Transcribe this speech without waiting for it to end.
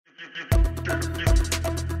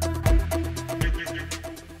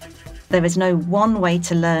There is no one way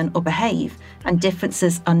to learn or behave, and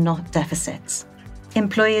differences are not deficits.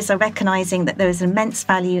 Employers are recognising that there is immense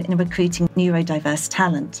value in recruiting neurodiverse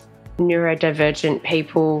talent. Neurodivergent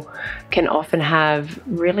people can often have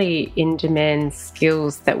really in-demand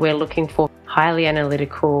skills that we're looking for, highly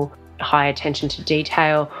analytical, high attention to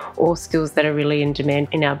detail, or skills that are really in demand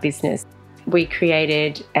in our business. We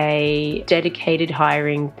created a dedicated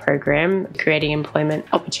hiring program, creating employment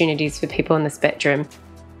opportunities for people on the spectrum.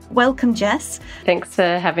 Welcome, Jess. Thanks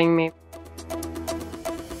for having me.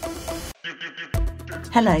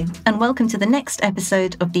 Hello, and welcome to the next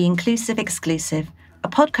episode of The Inclusive Exclusive, a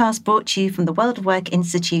podcast brought to you from the World of Work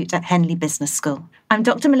Institute at Henley Business School. I'm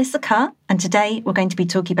Dr. Melissa Carr, and today we're going to be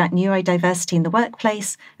talking about neurodiversity in the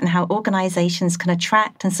workplace and how organisations can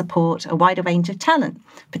attract and support a wider range of talent,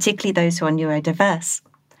 particularly those who are neurodiverse.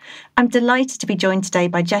 I'm delighted to be joined today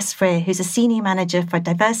by Jess Freer, who's a Senior Manager for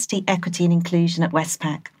Diversity, Equity and Inclusion at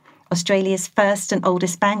Westpac, Australia's first and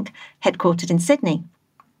oldest bank, headquartered in Sydney.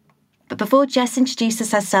 But before Jess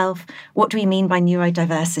introduces herself, what do we mean by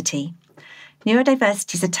neurodiversity?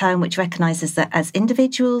 Neurodiversity is a term which recognises that as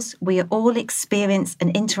individuals, we all experience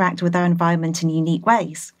and interact with our environment in unique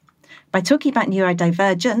ways. By talking about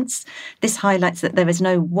neurodivergence, this highlights that there is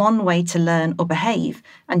no one way to learn or behave,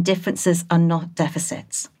 and differences are not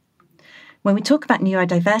deficits. When we talk about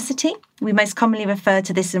neurodiversity, we most commonly refer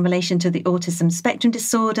to this in relation to the autism spectrum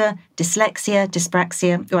disorder, dyslexia,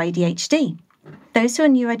 dyspraxia, or ADHD. Those who are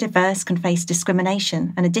neurodiverse can face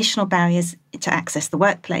discrimination and additional barriers to access the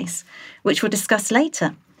workplace, which we'll discuss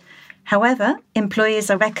later. However, employers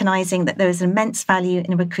are recognising that there is immense value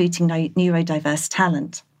in recruiting neurodiverse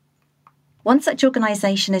talent. One such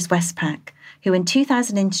organisation is Westpac, who in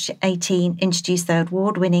 2018 introduced their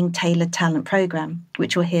award-winning Tailored Talent Programme,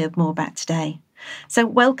 which we'll hear more about today. So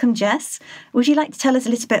welcome, Jess. Would you like to tell us a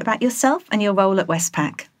little bit about yourself and your role at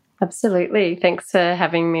Westpac? Absolutely. Thanks for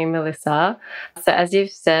having me, Melissa. So as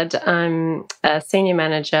you've said, I'm a Senior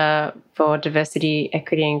Manager for Diversity,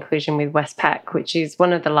 Equity and Inclusion with Westpac, which is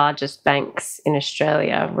one of the largest banks in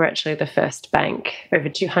Australia. We're actually the first bank, over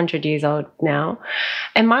 200 years old now.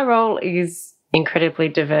 And my role is incredibly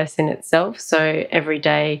diverse in itself. So every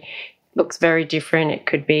day looks very different. It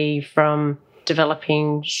could be from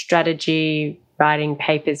developing strategy, writing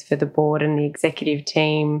papers for the board and the executive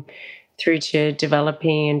team, through to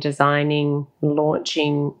developing and designing,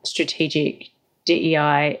 launching strategic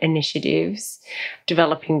DEI initiatives,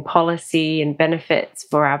 developing policy and benefits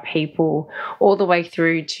for our people, all the way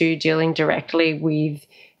through to dealing directly with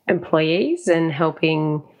employees and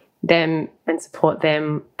helping them and support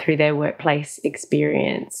them through their workplace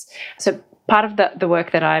experience. So part of the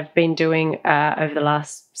work that I've been doing over the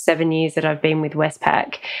last 7 years that I've been with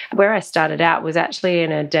Westpac, where I started out was actually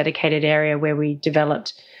in a dedicated area where we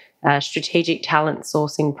developed strategic talent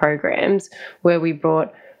sourcing programs where we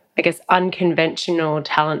brought, unconventional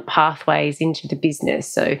talent pathways into the business.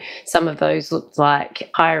 So some of those looked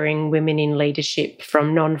like hiring women in leadership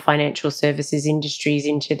from non-financial services industries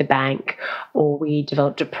into the bank, or we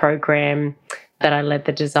developed a program that I led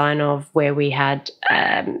the design of where we had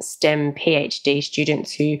STEM PhD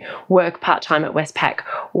students who work part-time at Westpac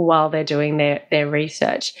while they're doing their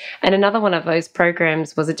research. And another one of those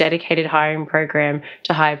programs was a dedicated hiring program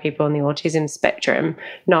to hire people on the autism spectrum,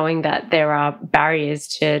 knowing that there are barriers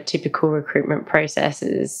to typical recruitment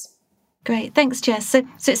processes. Great. Thanks, Jess. So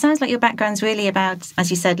it sounds like your background's really about,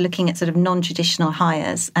 as you said, looking at sort of non-traditional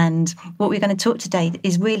hires. And what we're going to talk today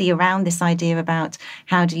is really around this idea about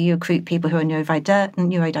how do you recruit people who are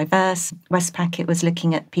neurodiverse. Westpac, it was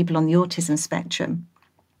looking at people on the autism spectrum.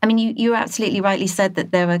 I mean, you absolutely rightly said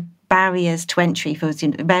that there are barriers to entry for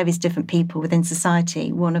various different people within society,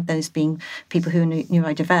 one of those being people who are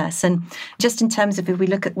neurodiverse. And just in terms of if we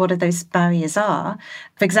look at what those barriers are,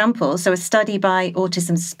 for example, so a study by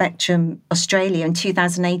Autism Spectrum Australia in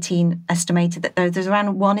 2018 estimated that there's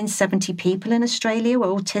around 1 in 70 people in Australia were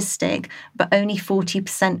autistic, but only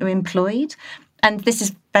 40% are employed. And this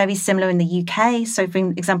is very similar in the UK. So, for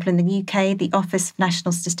example, in the UK, the Office of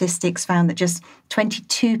National Statistics found that just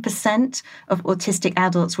 22% of autistic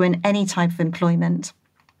adults were in any type of employment.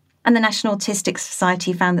 And the National Autistic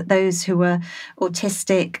Society found that those who were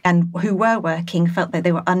autistic and who were working felt that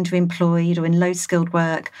they were underemployed or in low-skilled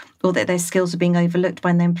work, or that their skills were being overlooked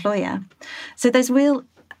by their employer. So there's real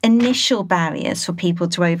initial barriers for people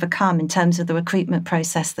to overcome in terms of the recruitment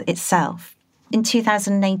process itself. In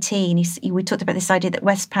 2018, we talked about this idea that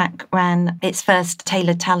Westpac ran its first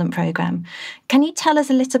tailored talent programme. Can you tell us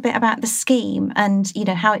a little bit about the scheme and,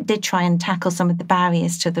 how it did try and tackle some of the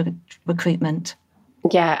barriers to the recruitment?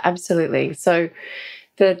 Yeah, absolutely. So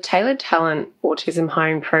The Tailored Talent Autism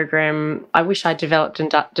Hiring Program, I wish I developed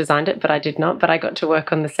and designed it, but I did not. But I got to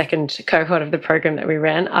work on the second cohort of the program that we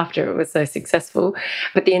ran after it was so successful.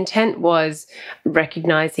 But the intent was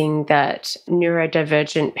recognizing that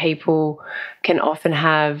neurodivergent people can often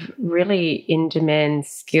have really in-demand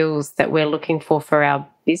skills that we're looking for our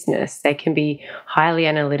business. They can be highly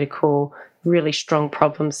analytical, really strong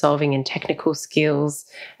problem solving and technical skills,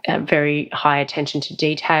 very high attention to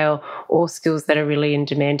detail, all skills that are really in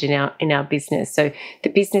demand in our business. So the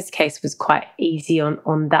business case was quite easy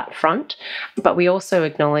on that front. But we also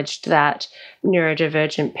acknowledged that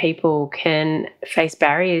neurodivergent people can face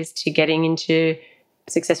barriers to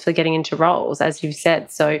successfully getting into roles, as you've said.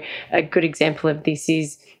 So a good example of this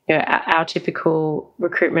is, our typical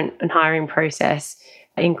recruitment and hiring process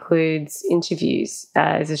includes interviews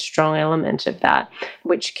as a strong element of that,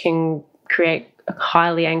 which can create a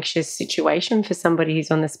highly anxious situation for somebody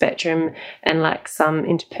who's on the spectrum and lacks some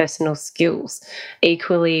interpersonal skills.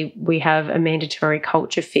 Equally, we have a mandatory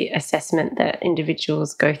culture fit assessment that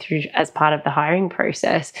individuals go through as part of the hiring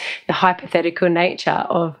process. The hypothetical nature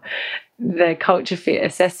of the culture fit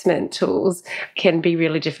assessment tools can be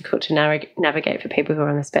really difficult to navigate for people who are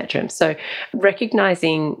on the spectrum. So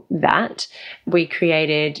recognizing that, we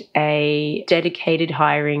created a dedicated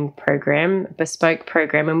hiring program, bespoke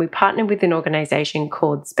program, and we partnered with an organization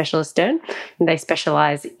called Specialistern, and they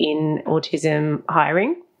specialize in autism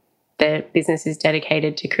hiring. Their business is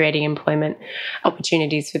dedicated to creating employment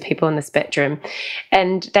opportunities for people on the spectrum.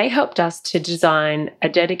 And they helped us to design a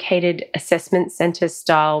dedicated assessment center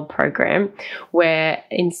style program where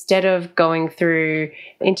instead of going through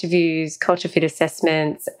interviews, culture fit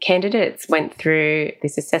assessments, candidates went through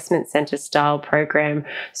this assessment center style program.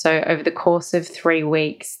 So over the course of 3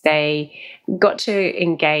 weeks, they got to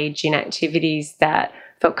engage in activities that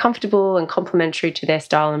felt comfortable and complementary to their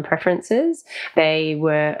style and preferences. They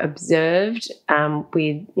were observed and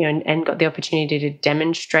got the opportunity to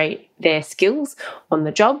demonstrate their skills on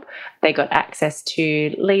the job. They got access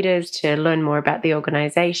to leaders to learn more about the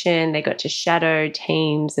organisation. They got to shadow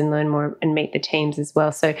teams and learn more and meet the teams as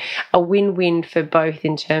well. So a win-win for both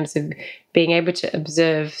in terms of being able to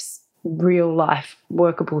observe real life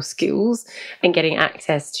workable skills and getting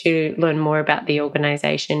access to learn more about the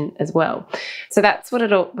organisation as well. So that's what it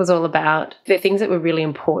was all about. The things that were really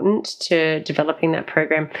important to developing that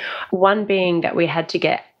program, one being that we had to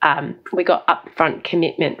get, we got upfront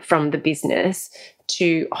commitment from the business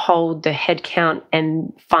to hold the headcount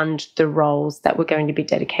and fund the roles that were going to be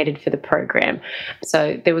dedicated for the program.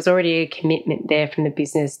 So there was already a commitment there from the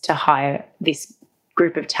business to hire this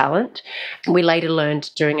group of talent. We later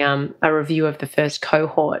learned during a review of the first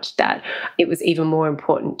cohort that it was even more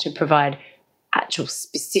important to provide actual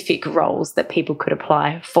specific roles that people could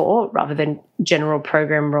apply for rather than general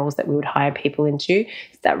program roles that we would hire people into.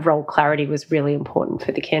 That role clarity was really important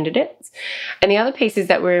for the candidates. And the other pieces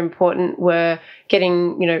that were important were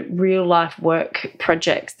getting, real life work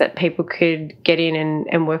projects that people could get in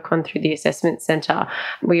and work on through the assessment centre.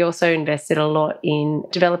 We also invested a lot in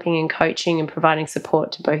developing and coaching and providing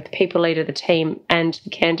support to both the people leader, the team, and the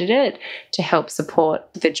candidate to help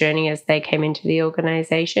support the journey as they came into the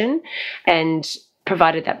organisation, and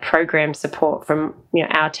provided that program support from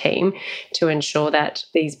our team to ensure that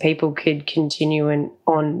these people could continue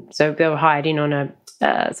on. So they were hired in on a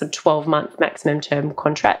sort of 12-month maximum term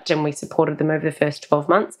contract, and we supported them over the first 12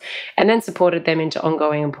 months and then supported them into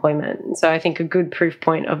ongoing employment. So I think a good proof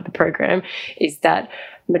point of the program is that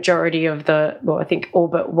majority of I think all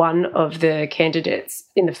but one of the candidates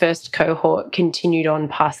in the first cohort continued on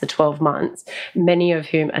past the 12 months, many of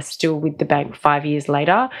whom are still with the bank 5 years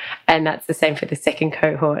later. And that's the same for the second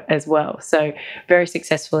cohort as well. So very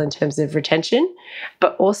successful in terms of retention,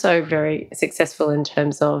 but also very successful in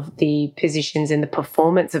terms of the positions and the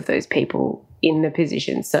performance of those people in the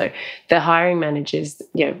positions. So the hiring managers,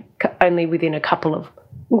 only within a couple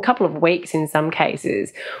of weeks in some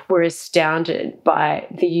cases, were astounded by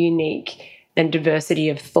the unique and diversity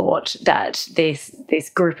of thought that this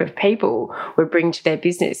group of people would bring to their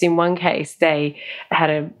business. In one case, they had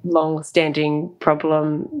a long-standing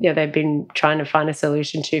problem they've been trying to find a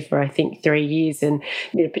solution to for, I think, 3 years, and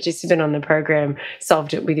the participant on the program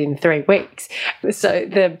solved it within 3 weeks. So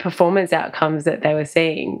the performance outcomes that they were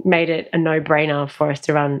seeing made it a no-brainer for us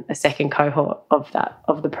to run a second cohort of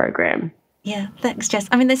the program. Yeah, thanks, Jess.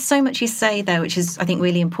 There's so much you say there, which is, I think,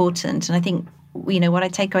 really important. And I think, what I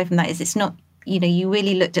take away from that is it's not you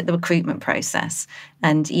really looked at the recruitment process.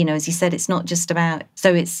 And, as you said, it's not just about,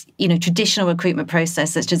 so it's, traditional recruitment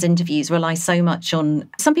process, such as interviews, rely so much on,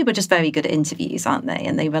 some people are just very good at interviews, aren't they?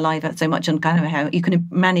 And they rely so much on kind of how you can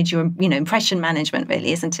manage your, impression management,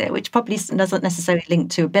 really, isn't it? Which probably doesn't necessarily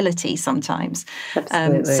link to ability sometimes.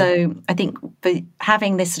 Absolutely. So I think for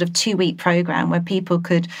having this sort of 2-week program where people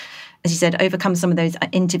could, as you said, overcome some of those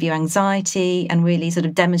interview anxiety and really sort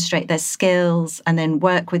of demonstrate their skills and then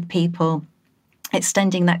work with people,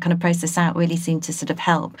 extending that kind of process out really seemed to sort of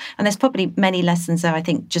help. And there's probably many lessons there, I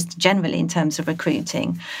think, just generally in terms of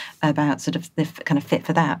recruiting about sort of the kind of fit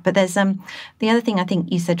for that. But there's the other thing I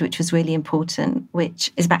think you said, which was really important,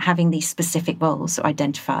 which is about having these specific roles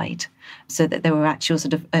identified so that there were actual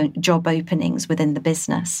sort of job openings within the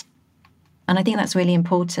business. And I think that's really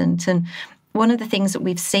important. And one of the things that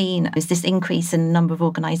we've seen is this increase in the number of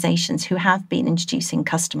organisations who have been introducing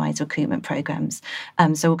customised recruitment programmes.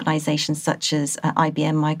 So organisations such as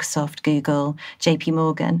IBM, Microsoft, Google, JP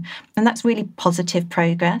Morgan. And that's really positive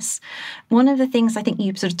progress. One of the things I think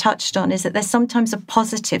you sort of touched on is that there's sometimes a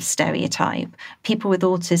positive stereotype. People with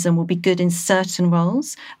autism will be good in certain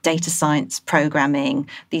roles, data science, programming,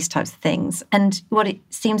 these types of things. And what it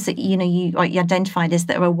seems that, you identified is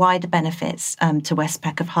that there are wider benefits to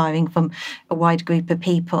Westpac of hiring from a wide group of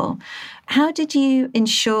people. How did you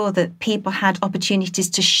ensure that people had opportunities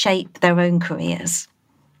to shape their own careers?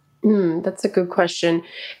 That's a good question.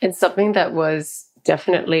 And something that was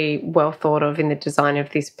definitely well thought of in the design of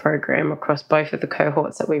this program across both of the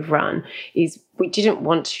cohorts that we've run is we didn't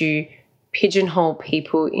want to pigeonhole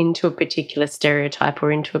people into a particular stereotype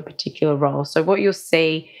or into a particular role. So what you'll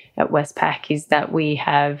see at Westpac is that we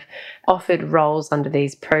have offered roles under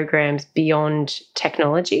these programs beyond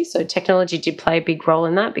technology. So technology did play a big role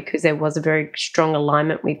in that because there was a very strong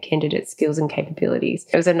alignment with candidate skills and capabilities.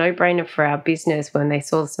 It was a no-brainer for our business when they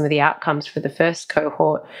saw some of the outcomes for the first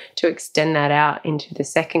cohort to extend that out into the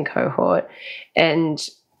second cohort. And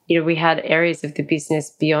we had areas of the business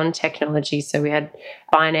beyond technology. So we had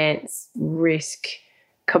finance, risk,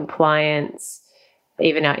 compliance,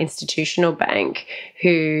 even our institutional bank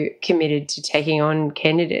who committed to taking on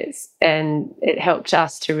candidates. And it helped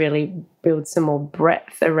us to really build some more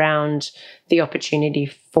breadth around the opportunity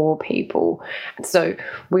for people. So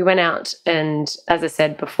we went out and, as I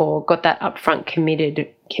said before, got that upfront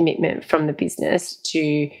commitment from the business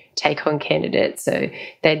to take on candidates. So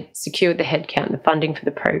they'd secured the headcount, the funding for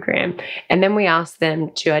the program. And then we asked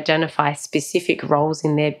them to identify specific roles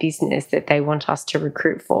in their business that they want us to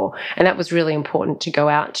recruit for. And that was really important to go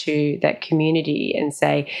out to that community and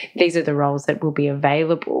say, these are the roles that will be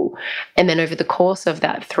available. And then over the course of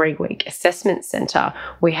that 3-week assessment centre,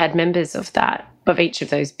 we had members of each of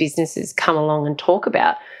those businesses come along and talk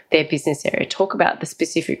about their business area, talk about the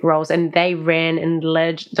specific roles, and they ran and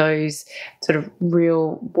led those sort of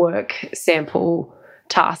real work sample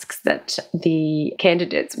tasks that the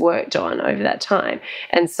candidates worked on over that time.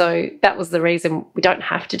 And so that was the reason we don't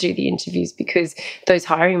have to do the interviews, because those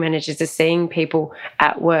hiring managers are seeing people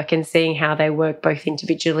at work and seeing how they work both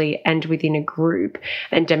individually and within a group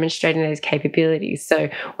and demonstrating those capabilities. So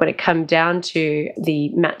when it comes down to the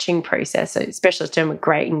matching process, so specialists were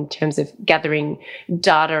great in terms of gathering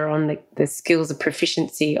data on the skills of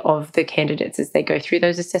proficiency of the candidates as they go through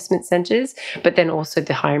those assessment centres, but then also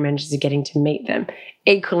the hiring managers are getting to meet them.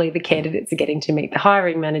 Equally, the candidates are getting to meet the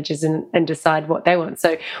hiring managers and decide what they want.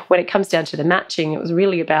 So when it comes down to the matching, it was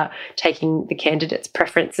really about taking the candidates'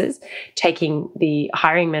 preferences, taking the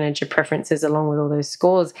hiring manager preferences along with all those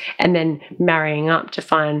scores, and then marrying up to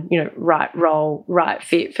find, right role, right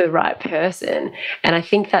fit for the right person. And I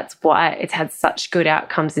think that's why it's had such good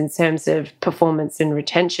outcomes in terms of performance and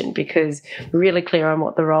retention, because we're really clear on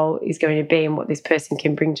what the role is going to be and what this person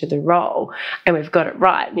can bring to the role. And we've got it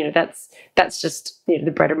right. That's just the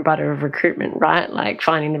bread and butter of recruitment, right? Like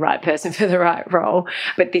finding the right person for the right role.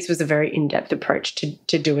 But this was a very in-depth approach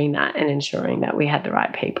to doing that and ensuring that we had the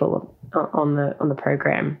right people on the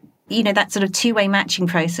program. That sort of 2-way matching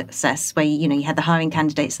process where, you had the hiring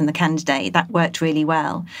candidates and the candidate, that worked really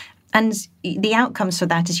well. And the outcomes for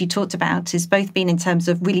that, as you talked about, has both been in terms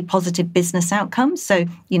of really positive business outcomes. So,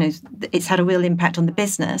 it's had a real impact on the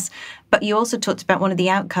business. But you also talked about one of the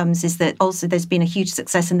outcomes is that also there's been a huge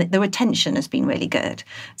success and the retention has been really good.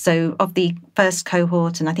 So of the first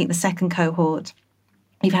cohort and I think the second cohort,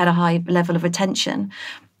 you've had a high level of retention.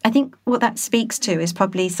 I think what that speaks to is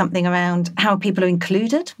probably something around how people are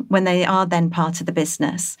included when they are then part of the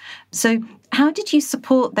business. So how did you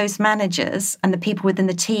support those managers and the people within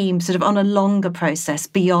the team sort of on a longer process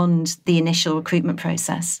beyond the initial recruitment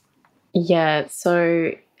process? Yeah,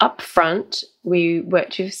 so up front, we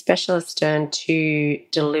worked with Specialist Stern to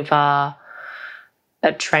deliver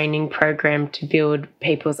a training program to build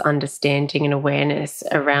people's understanding and awareness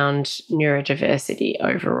around neurodiversity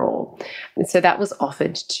overall. And so that was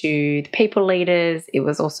offered to the people leaders. It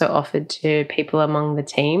was also offered to people among the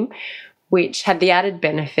team, which had the added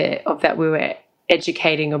benefit of that we were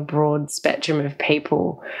educating a broad spectrum of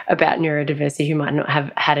people about neurodiversity who might not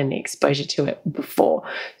have had any exposure to it before.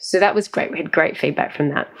 So that was great. We had great feedback from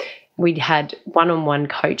that. We had one-on-one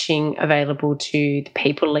coaching available to the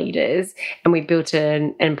people leaders, and we built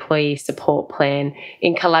an employee support plan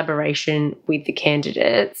in collaboration with the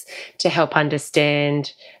candidates to help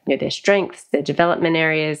understand, their strengths, their development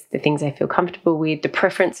areas, the things they feel comfortable with, the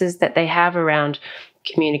preferences that they have around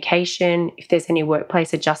communication, if there's any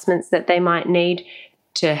workplace adjustments that they might need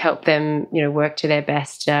to help them, work to their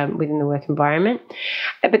best within the work environment.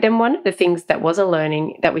 But then one of the things that was a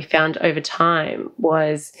learning that we found over time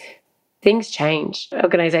was things change.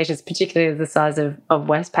 Organisations, particularly the size of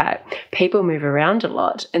Westpac, people move around a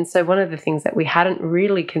lot. And so one of the things that we hadn't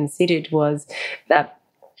really considered was that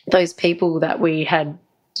those people that we had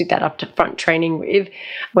did that up to front training with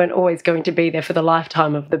weren't always going to be there for the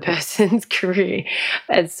lifetime of the person's career.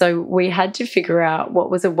 And so we had to figure out what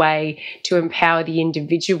was a way to empower the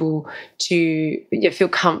individual to feel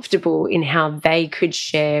comfortable in how they could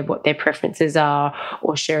share what their preferences are,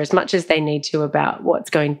 or share as much as they need to about what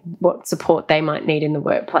support they might need in the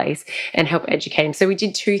workplace, and help educate them. So we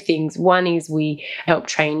did two things. One is we helped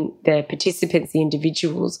train the participants, the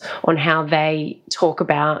individuals, on how they talk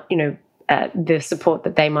about, the support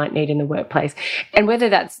that they might need in the workplace. And whether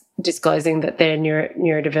that's disclosing that they're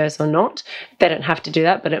neurodiverse or not, they don't have to do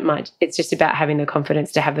that, but it's just about having the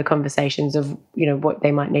confidence to have the conversations of, what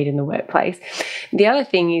they might need in the workplace. The other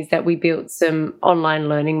thing is that we built some online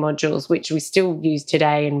learning modules, which we still use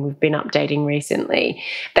today and we've been updating recently,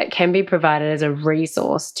 that can be provided as a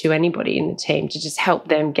resource to anybody in the team to just help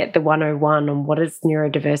them get the 101 on what is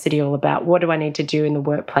neurodiversity all about. What do I need to do in the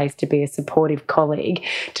workplace to be a supportive colleague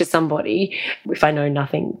to somebody if I know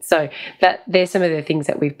nothing? So there's some of the things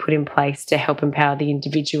that we've put in place to help empower the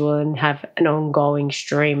individual and have an ongoing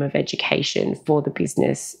stream of education for the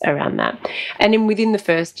business around that. And then within the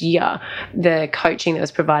first year, the coaching that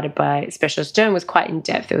was provided by Specialist Joan was quite in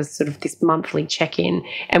depth. There was sort of this monthly check-in,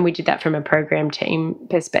 and we did that from a program team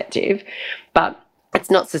perspective. But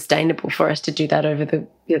it's not sustainable for us to do that over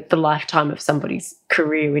the lifetime of somebody's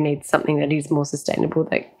career. We need something that is more sustainable,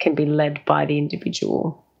 that can be led by the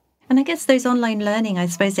individual. And I guess those online learning, I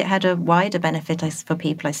suppose it had a wider benefit for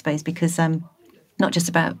people, I suppose, because not just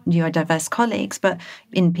about neurodiverse colleagues, but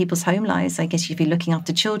in people's home lives. I guess you'd be looking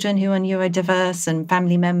after children who are neurodiverse and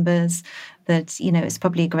family members, that, it's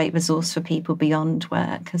probably a great resource for people beyond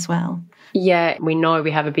work as well. Yeah, we know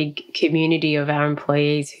we have a big community of our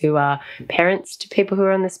employees who are parents to people who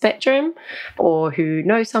are on the spectrum or who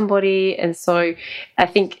know somebody. And so I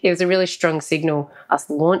think it was a really strong signal, us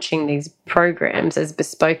launching these programs, as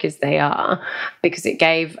bespoke as they are, because it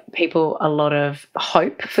gave people a lot of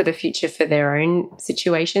hope for the future for their own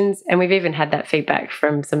situations. And we've even had that feedback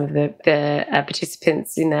from some of the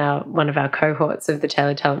participants in one of our cohorts of the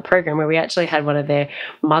Tailored Talent program, where we actually had one of their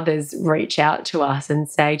mothers reach out to us and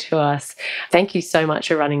say to us, "Thank you so much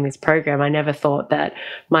for running this program. I never thought that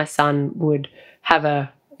my son would have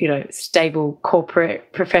a stable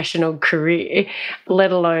corporate professional career,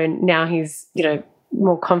 let alone now he's,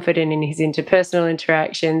 more confident in his interpersonal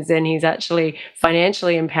interactions, and he's actually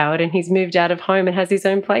financially empowered, and he's moved out of home and has his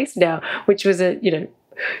own place now," which was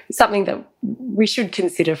something that we should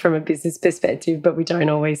consider from a business perspective, but we don't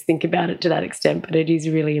always think about it to that extent. But it is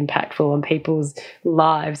really impactful on people's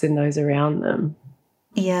lives and those around them.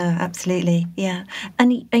 Yeah, absolutely. Yeah.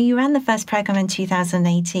 And you ran the first program in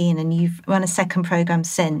 2018, and you've run a second program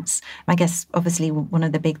since. I guess, obviously, one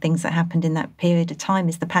of the big things that happened in that period of time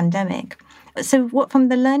is the pandemic. So from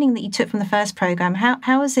the learning that you took from the first program, how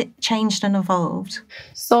has it changed and evolved?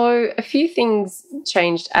 So a few things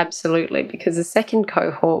changed, absolutely, because the second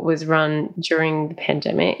cohort was run during the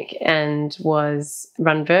pandemic and was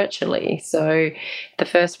run virtually. So the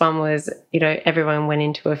first one was, everyone went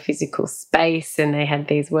into a physical space and they had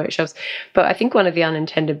these workshops. But I think one of the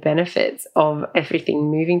unintended benefits of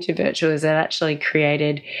everything moving to virtual is it actually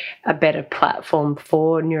created a better platform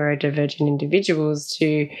for neurodivergent individuals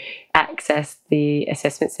to access the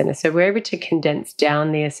assessment centre. So we're able to condense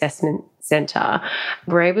down the assessment centre.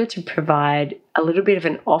 We're able to provide a little bit of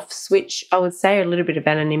an off switch, I would say, a little bit of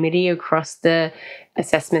anonymity across the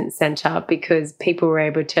assessment centre, because people were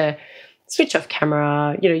able to switch off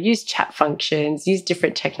camera, use chat functions, use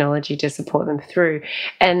different technology to support them through.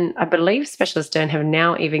 And I believe Specialist Stern have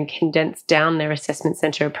now even condensed down their assessment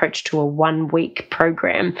centre approach to a 1-week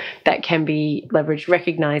program that can be leveraged,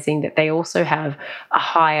 recognising that they also have a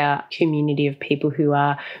higher community of people who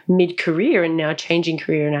are mid-career and now changing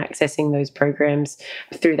career and accessing those programs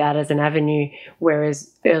through that as an avenue, whereas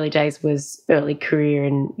early days was early career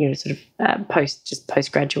and sort of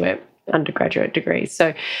postgraduate, undergraduate degrees.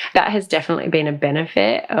 So that has definitely been a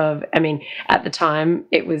benefit of, at the time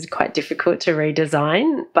it was quite difficult to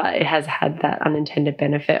redesign, but it has had that unintended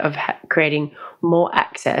benefit of creating more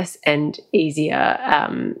access and easier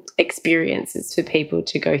experiences for people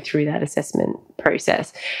to go through that assessment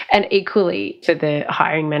process. And equally for the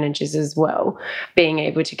hiring managers as well, being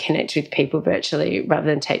able to connect with people virtually rather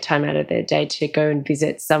than take time out of their day to go and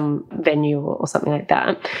visit some venue or something like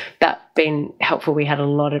that. That's been helpful. We had a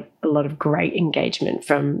lot of great engagement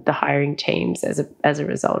from the hiring teams as a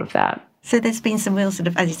result of that. So there's been some real sort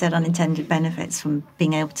of, as you said, unintended benefits from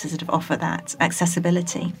being able to sort of offer that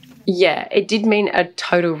accessibility. Yeah, it did mean a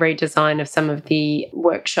total redesign of some of the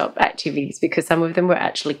workshop activities because some of them were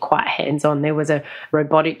actually quite hands-on. There was a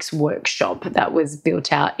robotics workshop that was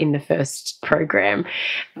built out in the first program,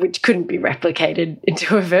 which couldn't be replicated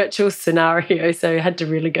into a virtual scenario. So I had to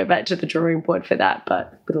really go back to the drawing board for that,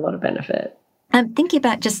 but with a lot of benefit. I'm thinking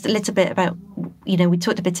about just a little bit about, we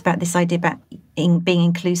talked a bit about this idea about being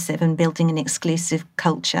inclusive and building an exclusive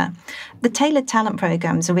culture. The Tailored Talent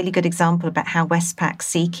Programme is a really good example about how Westpac's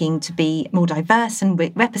seeking to be more diverse and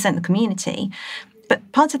represent the community. But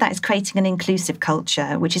part of that is creating an inclusive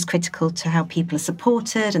culture, which is critical to how people are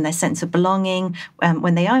supported and their sense of belonging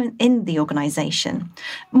when they are in the organisation.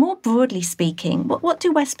 More broadly speaking, what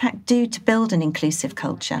do Westpac do to build an inclusive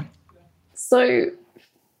culture? So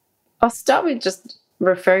I'll start with just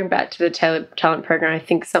referring back to the Tailored Talent Program. I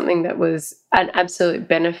think something that was an absolute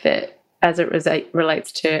benefit as it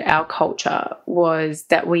relates to our culture was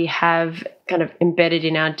that we have kind of embedded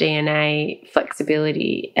in our DNA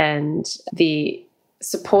flexibility and the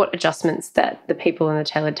support adjustments that the people in the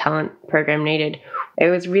Tailored Talent Program needed. It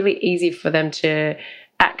was really easy for them to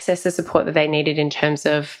access the support that they needed in terms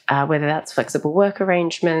of whether that's flexible work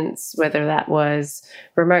arrangements, whether that was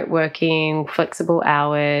remote working, flexible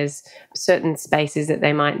hours, certain spaces that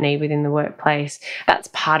they might need within the workplace. That's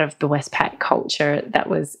part of the Westpac culture that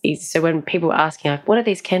was easy. So when people were asking, like, what do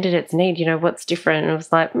these candidates need? What's different? And it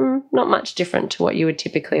was like, not much different to what you would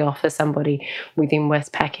typically offer somebody within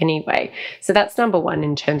Westpac anyway. So that's number one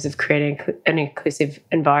in terms of creating an inclusive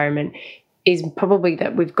environment, is probably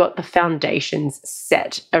that we've got the foundations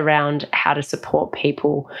set around how to support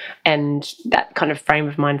people and that kind of frame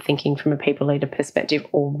of mind thinking from a people leader perspective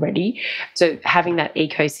already. So having that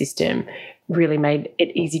ecosystem really made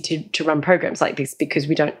it easy to run programs like this because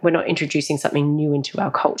we're not introducing something new into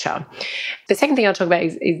our culture. The second thing I'll talk about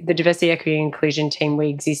is the diversity, equity, and inclusion team. We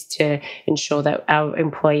exist to ensure that our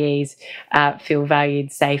employees feel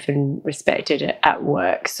valued, safe, and respected at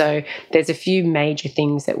work. So there's a few major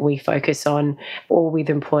things that we focus on, all with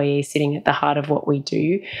employees sitting at the heart of what we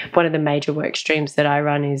do. One of the major work streams that I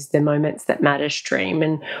run is the Moments That Matter stream.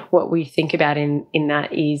 And what we think about in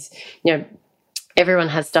that is, everyone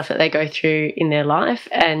has stuff that they go through in their life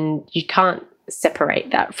and you can't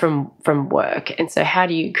separate that from work. And so how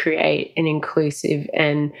do you create an inclusive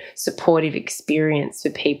and supportive experience for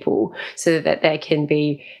people so that they can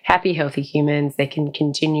be happy, healthy humans, they can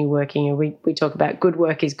continue working? And we talk about good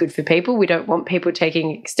work is good for people. We don't want people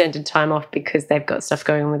taking extended time off because they've got stuff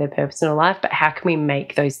going on with their personal life, but how can we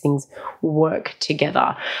make those things work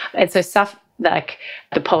together? And so stuff like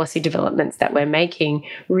the policy developments that we're making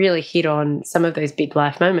really hit on some of those big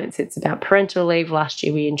life moments. It's about parental leave. Last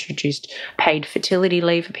year, we introduced paid fertility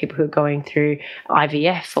leave for people who are going through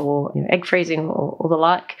IVF or egg freezing or the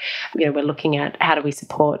like. We're looking at how do we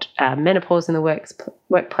support menopause in the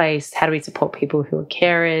workplace? How do we support people who are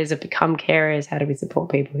carers or become carers? How do we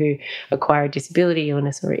support people who acquire a disability,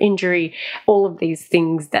 illness, or injury? All of these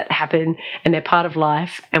things that happen and they're part of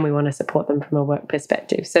life, and we want to support them from a work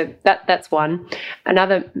perspective. So that's one.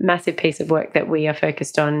 Another massive piece of work that we are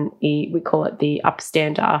focused on, we call it the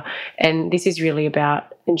Upstander, and this is really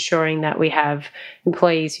about ensuring that we have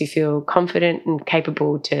employees who feel confident and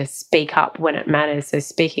capable to speak up when it matters. So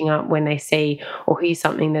speaking up when they see or hear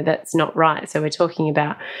something that's not right. So we're talking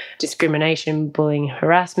about discrimination, bullying,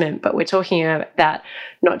 harassment, but we're talking about that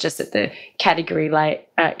not just at the category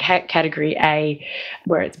A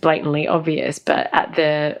where it's blatantly obvious, but at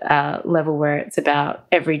the level where it's about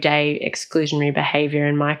everyday exclusionary behaviour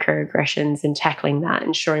and microaggressions and tackling that,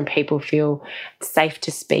 ensuring people feel safe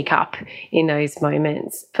to speak up in those moments.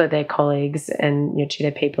 experience for their colleagues and to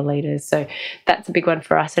their people leaders. So that's a big one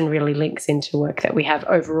for us and really links into work that we have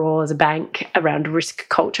overall as a bank around risk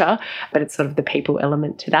culture, but it's sort of the people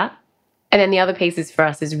element to that. And then the other pieces for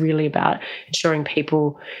us is really about ensuring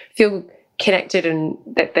people feel connected and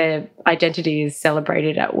that their identity is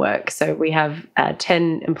celebrated at work. So we have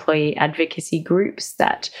 10 employee advocacy groups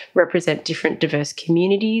that represent different diverse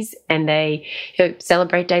communities, and they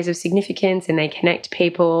celebrate days of significance, and they connect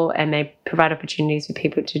people, and they provide opportunities for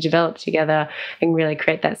people to develop together and really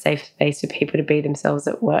create that safe space for people to be themselves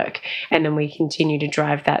at work. And then we continue to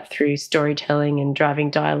drive that through storytelling and driving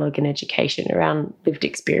dialogue and education around lived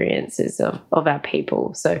experiences of our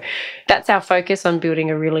people. So that's our focus on building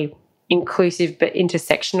a really inclusive but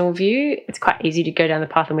intersectional view. It's quite easy to go down the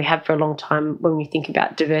path, and we have for a long time, when we think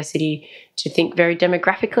about diversity, to think very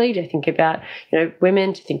demographically, to think about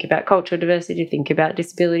women, to think about cultural diversity, to think about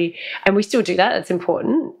disability, and we still do that. It's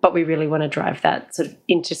important, but we really want to drive that sort of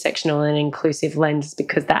intersectional and inclusive lens,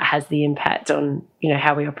 because that has the impact on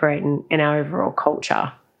how we operate in our overall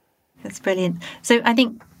culture. That's brilliant. So I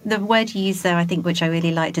think the word you used there, which I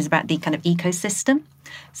really liked, is about the kind of ecosystem.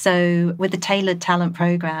 So with the tailored talent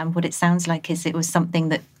program, what it sounds like is it was something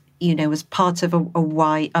that, was part of a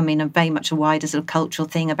very much a wider sort of cultural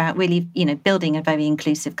thing about really, building a very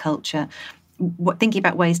inclusive culture. Thinking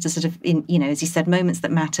about ways to sort of, as you said, moments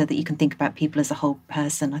that matter, that you can think about people as a whole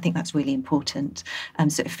person. I think that's really important.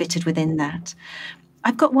 So it fitted within that.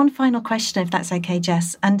 I've got one final question, if that's okay,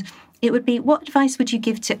 Jess, and it would be, what advice would you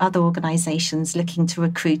give to other organisations looking to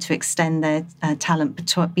recruit to extend their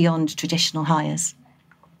talent beyond traditional hires?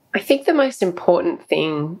 I think the most important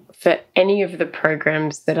thing for any of the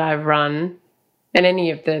programs that I run and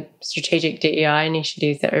any of the strategic DEI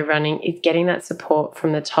initiatives that we're running is getting that support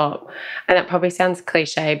from the top. And that probably sounds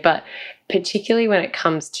cliche, but particularly when it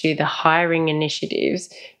comes to the hiring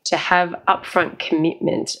initiatives, to have upfront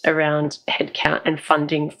commitment around headcount and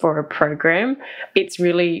funding for a program, it's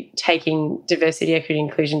really taking diversity, equity,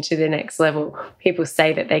 inclusion to the next level. People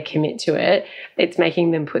say that they commit to it. It's making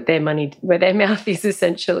them put their money where their mouth is,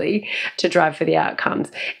 essentially, to drive for the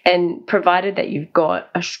outcomes. And provided that you've got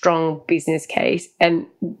a strong business case, and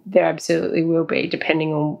there absolutely will be,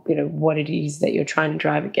 depending on what it is that you're trying to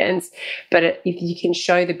drive against. But if you can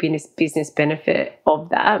show the business benefit of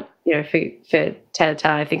that, for Tata,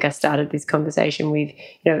 I think I started this conversation with,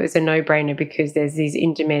 it was a no-brainer, because there's these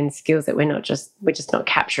in-demand skills that we're just not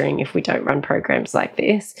capturing if we don't run programs like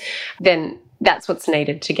this. Then that's what's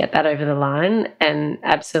needed to get that over the line, and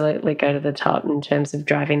absolutely go to the top in terms of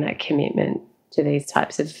driving that commitment to these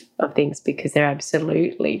types of things, because they're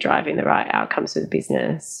absolutely driving the right outcomes for the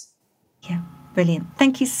business. Yeah, brilliant.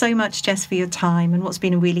 Thank you so much, Jess, for your time and what's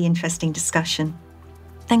been a really interesting discussion.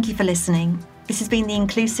 Thank you for listening. This has been the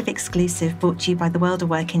Inclusive Exclusive, brought to you by the World of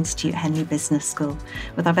Work Institute at Henley Business School,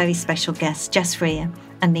 with our very special guests, Jess Freer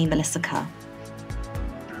and me, Melissa Carr.